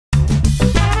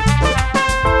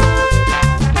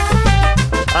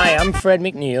Hi, I'm Fred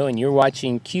McNeil, and you're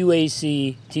watching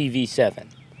QAC TV7.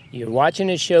 You're watching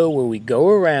a show where we go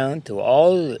around to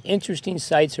all the interesting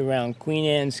sites around Queen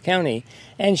Anne's County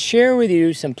and share with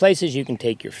you some places you can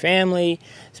take your family,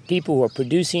 people who are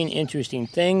producing interesting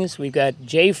things. We've got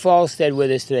Jay Falstead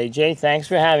with us today. Jay, thanks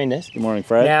for having us. Good morning,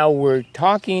 Fred. Now, we're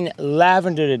talking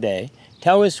lavender today.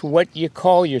 Tell us what you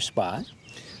call your spot.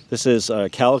 This is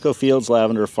Calico Fields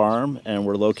Lavender Farm, and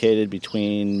we're located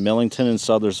between Millington and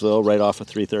Sothersville, right off of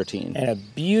 313. And a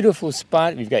beautiful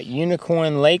spot. We've got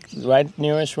Unicorn Lake right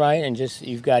near us, right? And just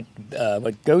you've got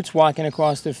goats walking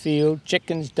across the field,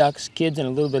 chickens, ducks, kids, and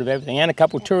a little bit of everything, and a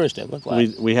couple tourists, it look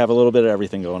like. We have a little bit of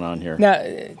everything going on here. Now,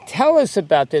 tell us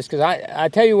about this, because I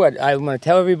tell you what, I'm going to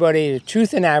tell everybody the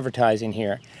truth in advertising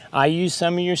here. I used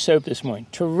some of your soap this morning.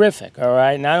 Terrific, all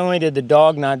right? Not only did the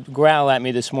dog not growl at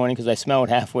me this morning because I smelled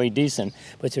halfway decent,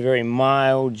 but it's a very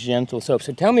mild, gentle soap.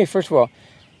 So tell me, first of all,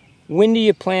 when do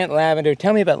you plant lavender?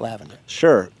 Tell me about lavender.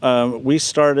 Sure. We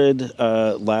started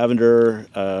lavender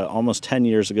almost 10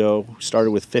 years ago. We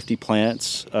started with 50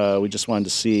 plants. We just wanted to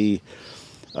see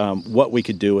what we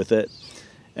could do with it.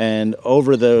 And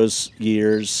over those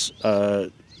years,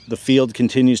 the field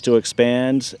continues to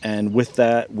expand, and with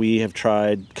that, we have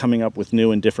tried coming up with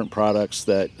new and different products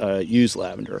that use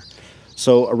lavender.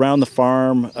 So around the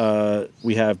farm,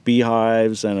 we have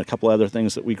beehives and a couple other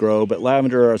things that we grow, but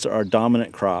lavender is our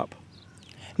dominant crop.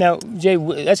 Now, Jay,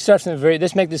 let's start from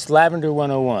let's make this Lavender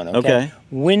 101, okay?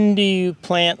 When do you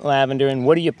plant lavender, and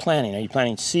what are you planting? Are you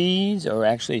planting seeds, or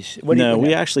actually, what do you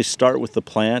we actually start with the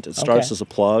plant. It starts as a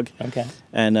plug. Okay.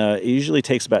 And it usually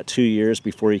takes about 2 years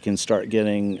before you can start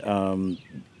getting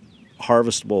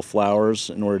harvestable flowers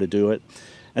in order to do it.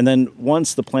 And then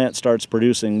once the plant starts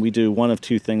producing, we do one of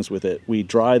two things with it. We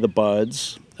dry the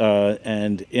buds,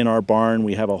 and in our barn,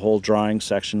 we have a whole drying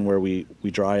section where we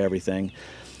dry everything.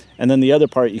 And then the other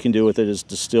part you can do with it is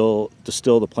distill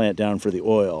the plant down for the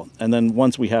oil. And then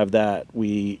once we have that,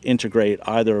 we integrate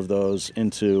either of those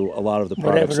into a lot of the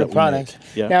products that we make.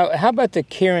 Yeah. Now, how about the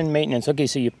care and maintenance? Okay,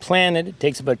 so you plant it. It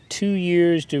takes about 2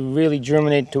 years to really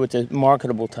germinate to it's a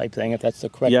marketable type thing, if that's the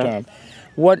correct term.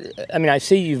 I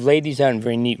see you've laid these out in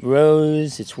very neat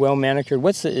rows. It's well manicured.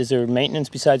 Is there maintenance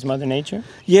besides Mother Nature?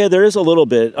 Yeah, there is a little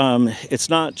bit. It's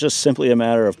not just simply a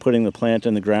matter of putting the plant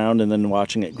in the ground and then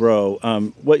watching it grow.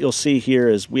 What you'll see here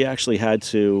is we actually had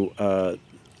to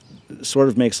sort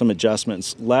of make some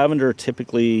adjustments. Lavender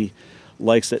typically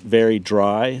likes it very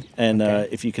dry, and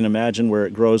if you can imagine where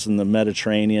it grows in the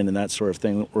Mediterranean and that sort of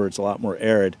thing, where it's a lot more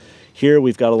arid, here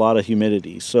we've got a lot of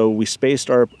humidity. So we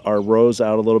spaced our rows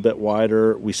out a little bit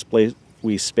wider. We space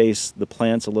the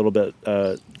plants a little bit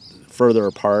further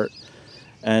apart,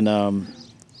 and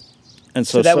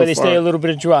so that way they stay a little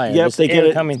bit drier. Yep, they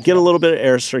get a little bit of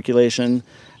air circulation,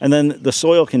 and then the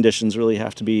soil conditions really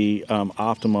have to be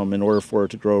optimum in order for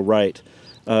it to grow right.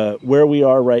 Where we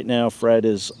are right now, Fred,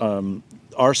 is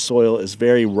our soil is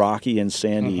very rocky and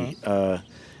sandy,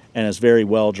 and is very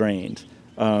well drained.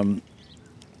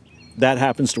 That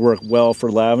happens to work well for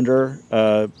lavender,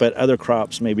 but other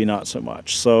crops maybe not so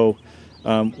much. So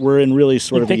we're in really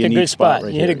sort of a unique spot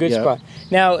right here. You hit a good spot.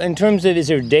 Now, in terms of, is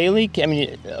there daily? Do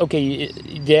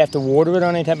you have to water it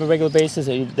on any type of regular basis?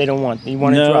 Or they don't want. You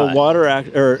want it dry.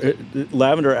 No,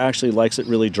 lavender actually likes it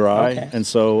really dry, and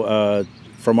so.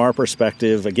 From our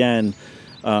perspective, again,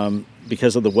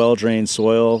 because of the well-drained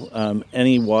soil,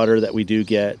 any water that we do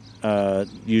get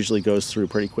usually goes through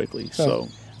pretty quickly. So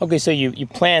you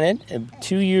plant it.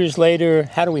 2 years later,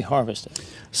 how do we harvest it?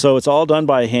 So it's all done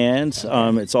by hand.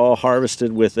 It's all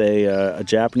harvested with a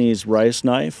Japanese rice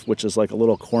knife, which is like a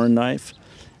little corn knife.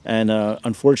 And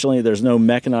unfortunately, there's no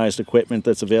mechanized equipment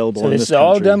that's available in this country. So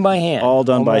this is all done by hand? All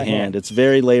done by hand. It's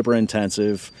very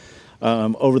labor-intensive.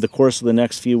 Over the course of the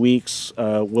next few weeks,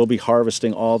 we'll be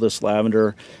harvesting all this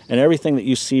lavender, and everything that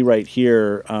you see right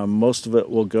here, most of it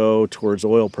will go towards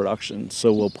oil production.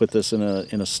 So we'll put this in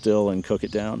a still and cook it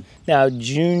down. Now,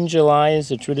 June, July is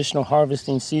the traditional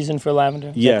harvesting season for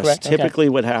lavender? Yes, typically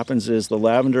what happens is the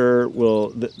lavender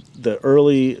the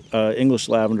early English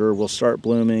lavender will start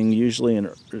blooming usually in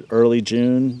early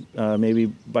June, maybe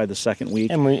by the second week.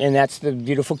 And that's the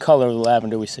beautiful color of the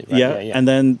lavender we see. Right? Yeah, and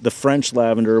then the French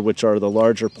lavender, which are the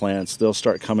larger plants, they'll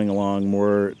start coming along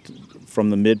more from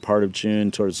the mid part of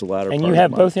June towards the latter part of the month. And you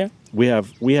have both here? We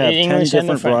have 10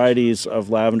 different varieties of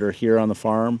lavender here on the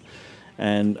farm,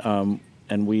 and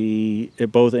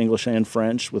both English and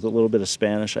French with a little bit of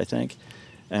Spanish, I think,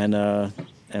 and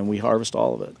we harvest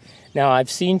all of it. Now,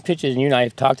 I've seen pictures, and you and I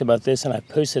have talked about this, and I've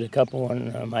posted a couple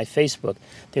on my Facebook.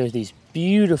 There's these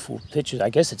beautiful pictures, I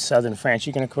guess it's southern France,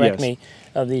 you're going to correct me,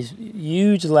 of these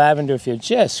huge lavender fields,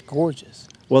 just gorgeous.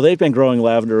 Well, they've been growing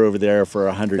lavender over there for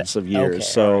hundreds of years. Okay,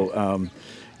 So, right.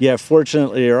 yeah,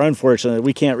 fortunately or unfortunately,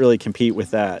 we can't really compete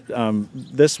with that.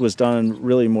 This was done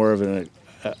really more of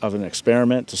an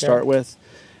experiment to start with,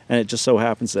 and it just so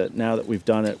happens that now that we've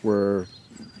done it,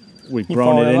 we've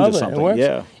grown it into something.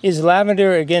 Yeah. Is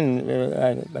lavender, again,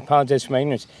 I apologize for my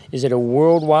ignorance, is it a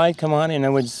worldwide commodity? In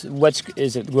other words,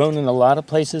 is it grown in a lot of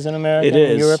places in America? It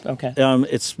is. In Europe? Okay.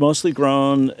 It's mostly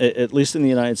grown, at least in the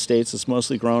United States, it's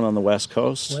mostly grown on the West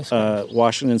Coast.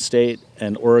 Washington State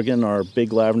and Oregon are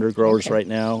big lavender growers right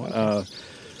now,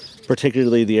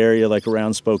 particularly the area like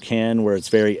around Spokane where it's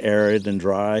very arid and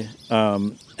dry.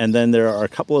 And then there are a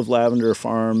couple of lavender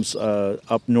farms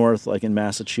up north, like in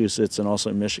Massachusetts and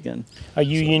also in Michigan. Are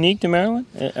you unique to Maryland?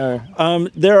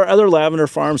 There are other lavender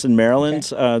farms in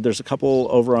Maryland. There's a couple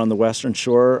over on the western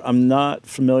shore. I'm not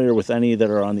familiar with any that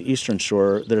are on the eastern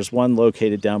shore. There's one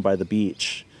located down by the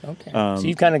beach. Okay. So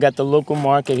you've kind of got the local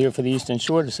market here for the eastern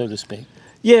shore, so to speak.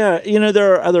 Yeah, you know,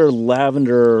 there are other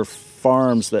lavender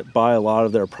farms that buy a lot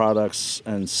of their products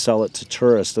and sell it to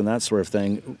tourists and that sort of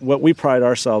thing. What we pride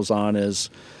ourselves on is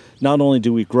not only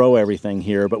do we grow everything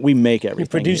here, but we make everything. We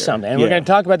produce here. something, and we're going to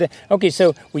talk about that. Okay,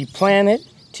 so we plant it.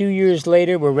 2 years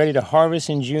later, we're ready to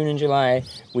harvest in June and July.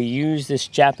 We use this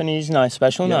Japanese knife,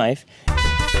 special knife.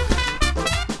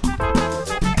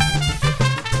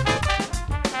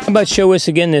 How about show us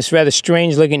again this rather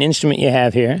strange-looking instrument you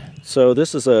have here? So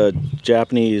this is a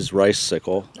Japanese rice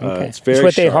sickle. It's very It's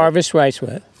what they sharp. harvest rice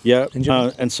with. Yeah,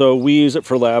 and so we use it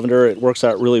for lavender. It works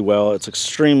out really well. It's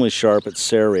extremely sharp. It's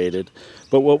serrated.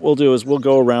 But what we'll do is we'll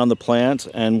go around the plant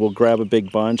and we'll grab a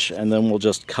big bunch and then we'll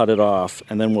just cut it off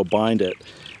and then we'll bind it.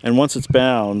 And once it's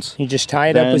bound, you just tie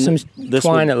it up with some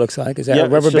twine. It looks like, is that a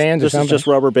rubber band or something? This is just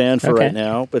rubber band for right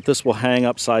now. But this will hang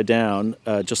upside down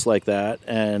just like that.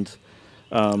 And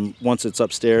once it's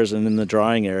upstairs and in the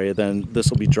drying area, then this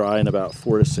will be dry in about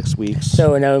 4 to 6 weeks.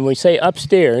 So now when we say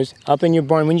upstairs, up in your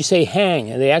barn, when you say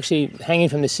hang, are they actually hanging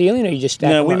from the ceiling, or you just stack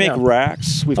them up? No, we make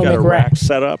racks. We've got a rack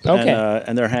set up,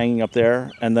 and they're hanging up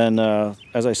there. And then,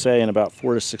 as I say, in about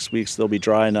 4 to 6 weeks, they'll be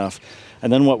dry enough.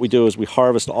 And then what we do is we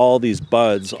harvest all these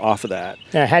buds off of that.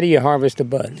 Now, how do you harvest a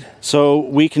bud? So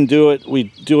we can do it. We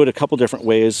do it a couple different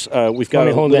ways. We've got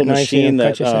a little machine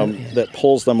that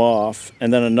pulls them off,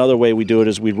 and then another way we do it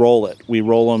is we roll it. We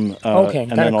roll them,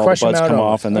 and then all the buds come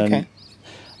off, and then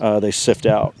they sift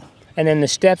out. And then the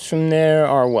steps from there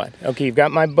are what? Okay, you've got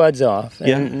my buds off,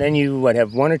 and then you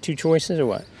have 1 or 2 choices, or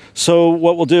what? So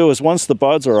what we'll do is once the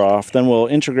buds are off, then we'll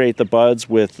integrate the buds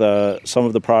with some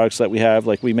of the products that we have.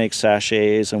 Like we make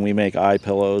sachets and we make eye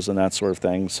pillows and that sort of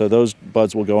thing. So those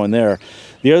buds will go in there.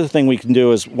 The other thing we can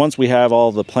do is once we have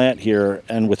all the plant here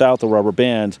and without the rubber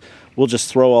band, we'll just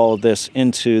throw all of this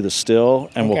into the still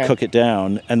and we'll cook it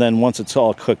down. And then once it's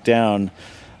all cooked down,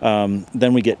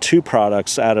 then we get 2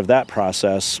 products out of that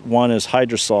process. One is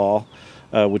hydrosol,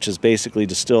 which is basically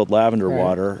distilled lavender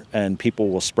water, and people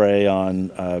will spray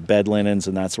on bed linens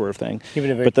and that sort of thing. Give it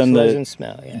a very pleasant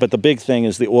smell. Yeah. But the big thing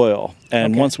is the oil,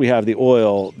 and once we have the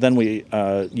oil, then we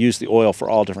use the oil for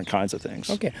all different kinds of things.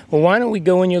 Okay. Well, why don't we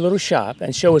go in your little shop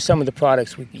and show us some of the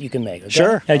products you can make? Okay?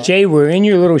 Sure. Now, Jay, we're in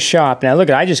your little shop. Now, look,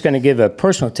 I'm just going to give a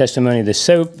personal testimony. The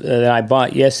soap that I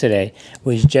bought yesterday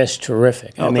was just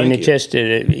terrific. I mean, it's just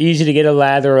easy to get a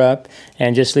lather up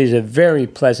and just leaves a very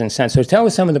pleasant scent. So tell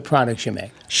us some of the products you make.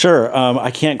 Sure.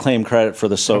 I can't claim credit for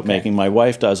the soap making. My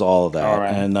wife does all of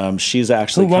that, and she's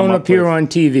actually who won't appear on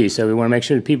TV. So we want to make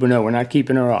sure that people know we're not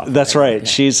keeping her off. That's right.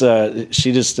 She's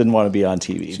she just didn't want to be on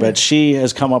TV, but she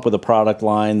has come up with a product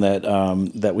line that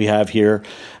that we have here,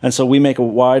 and so we make a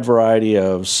wide variety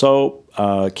of soap,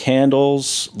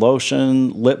 candles,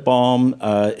 lotion, lip balm.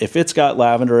 If it's got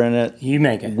lavender in it, you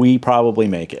make it. We probably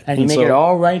make it. And you make it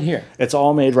all right here. It's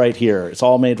all made right here. It's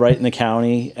all made right in the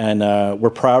county, and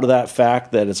we're proud of that fact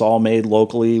that it's all made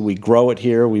locally. We grow it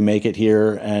here, we make it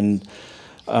here, and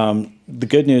the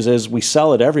good news is we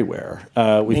sell it everywhere.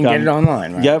 You can get it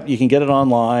online, right? Yep, you can get it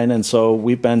online, and so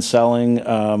we've been selling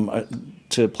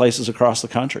to places across the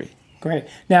country. Great.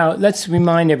 Now, let's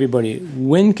remind everybody,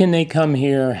 when can they come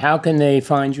here? How can they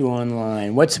find you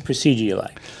online? What's the procedure you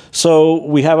like? So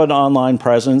we have an online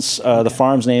presence. The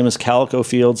farm's name is Calico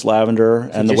Fields Lavender,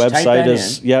 and the website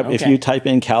is, if you type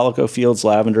in Calico Fields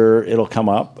Lavender, it'll come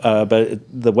up. But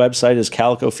the website is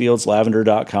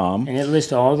calicofieldslaVender.com. And it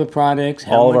lists all the products,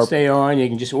 how much they are, and you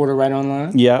can just order right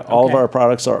online? Yeah, all of our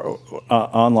products are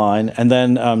online. And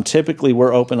then typically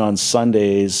we're open on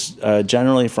Sundays,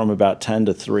 generally from about 10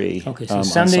 to 3. Okay, so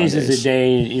Sundays is the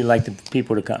day you like the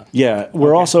people to come? Yeah,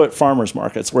 we're also at farmers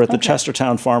markets. We're at the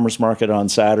Chestertown Farmers Market on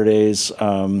Saturday. Saturdays.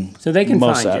 So they can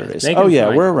most find Saturdays. you. They can Oh yeah,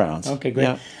 find we're you. around. Okay, great.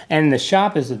 Yeah. And the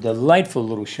shop is a delightful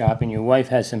little shop, and your wife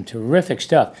has some terrific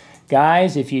stuff.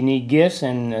 Guys, if you need gifts,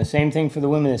 and the same thing for the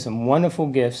women, there's some wonderful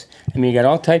gifts. I mean, you got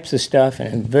all types of stuff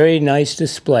and a very nice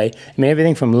display. I mean,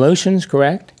 everything from lotions,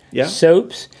 correct? Yeah.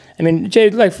 Soaps. I mean, Jay,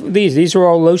 like these are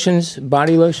all lotions,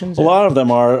 body lotions? A lot of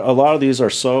them are. A lot of these are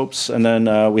soaps, and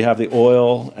then we have the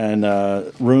oil and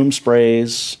room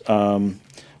sprays.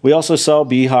 We also sell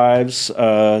beehives,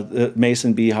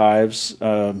 mason beehives.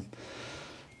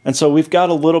 And so we've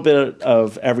got a little bit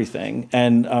of everything,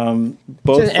 and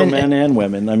both for men and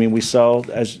women. I mean, we sell,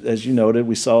 as you noted,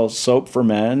 we sell soap for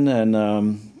men,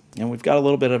 and we've got a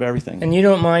little bit of everything. And you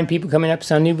don't mind people coming up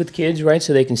Sunday with kids, right?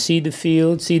 So they can see the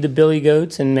field, see the billy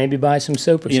goats, and maybe buy some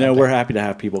soap or something. You know, we're happy to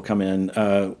have people come in.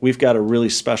 We've got a really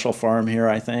special farm here,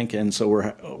 I think, and so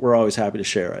we're always happy to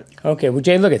share it. Okay, well,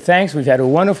 Jay, look, thanks. We've had a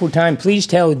wonderful time. Please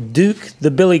tell Duke the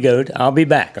billy goat I'll be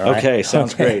back, all right? Okay,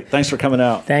 sounds great. Thanks for coming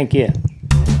out. Thank you.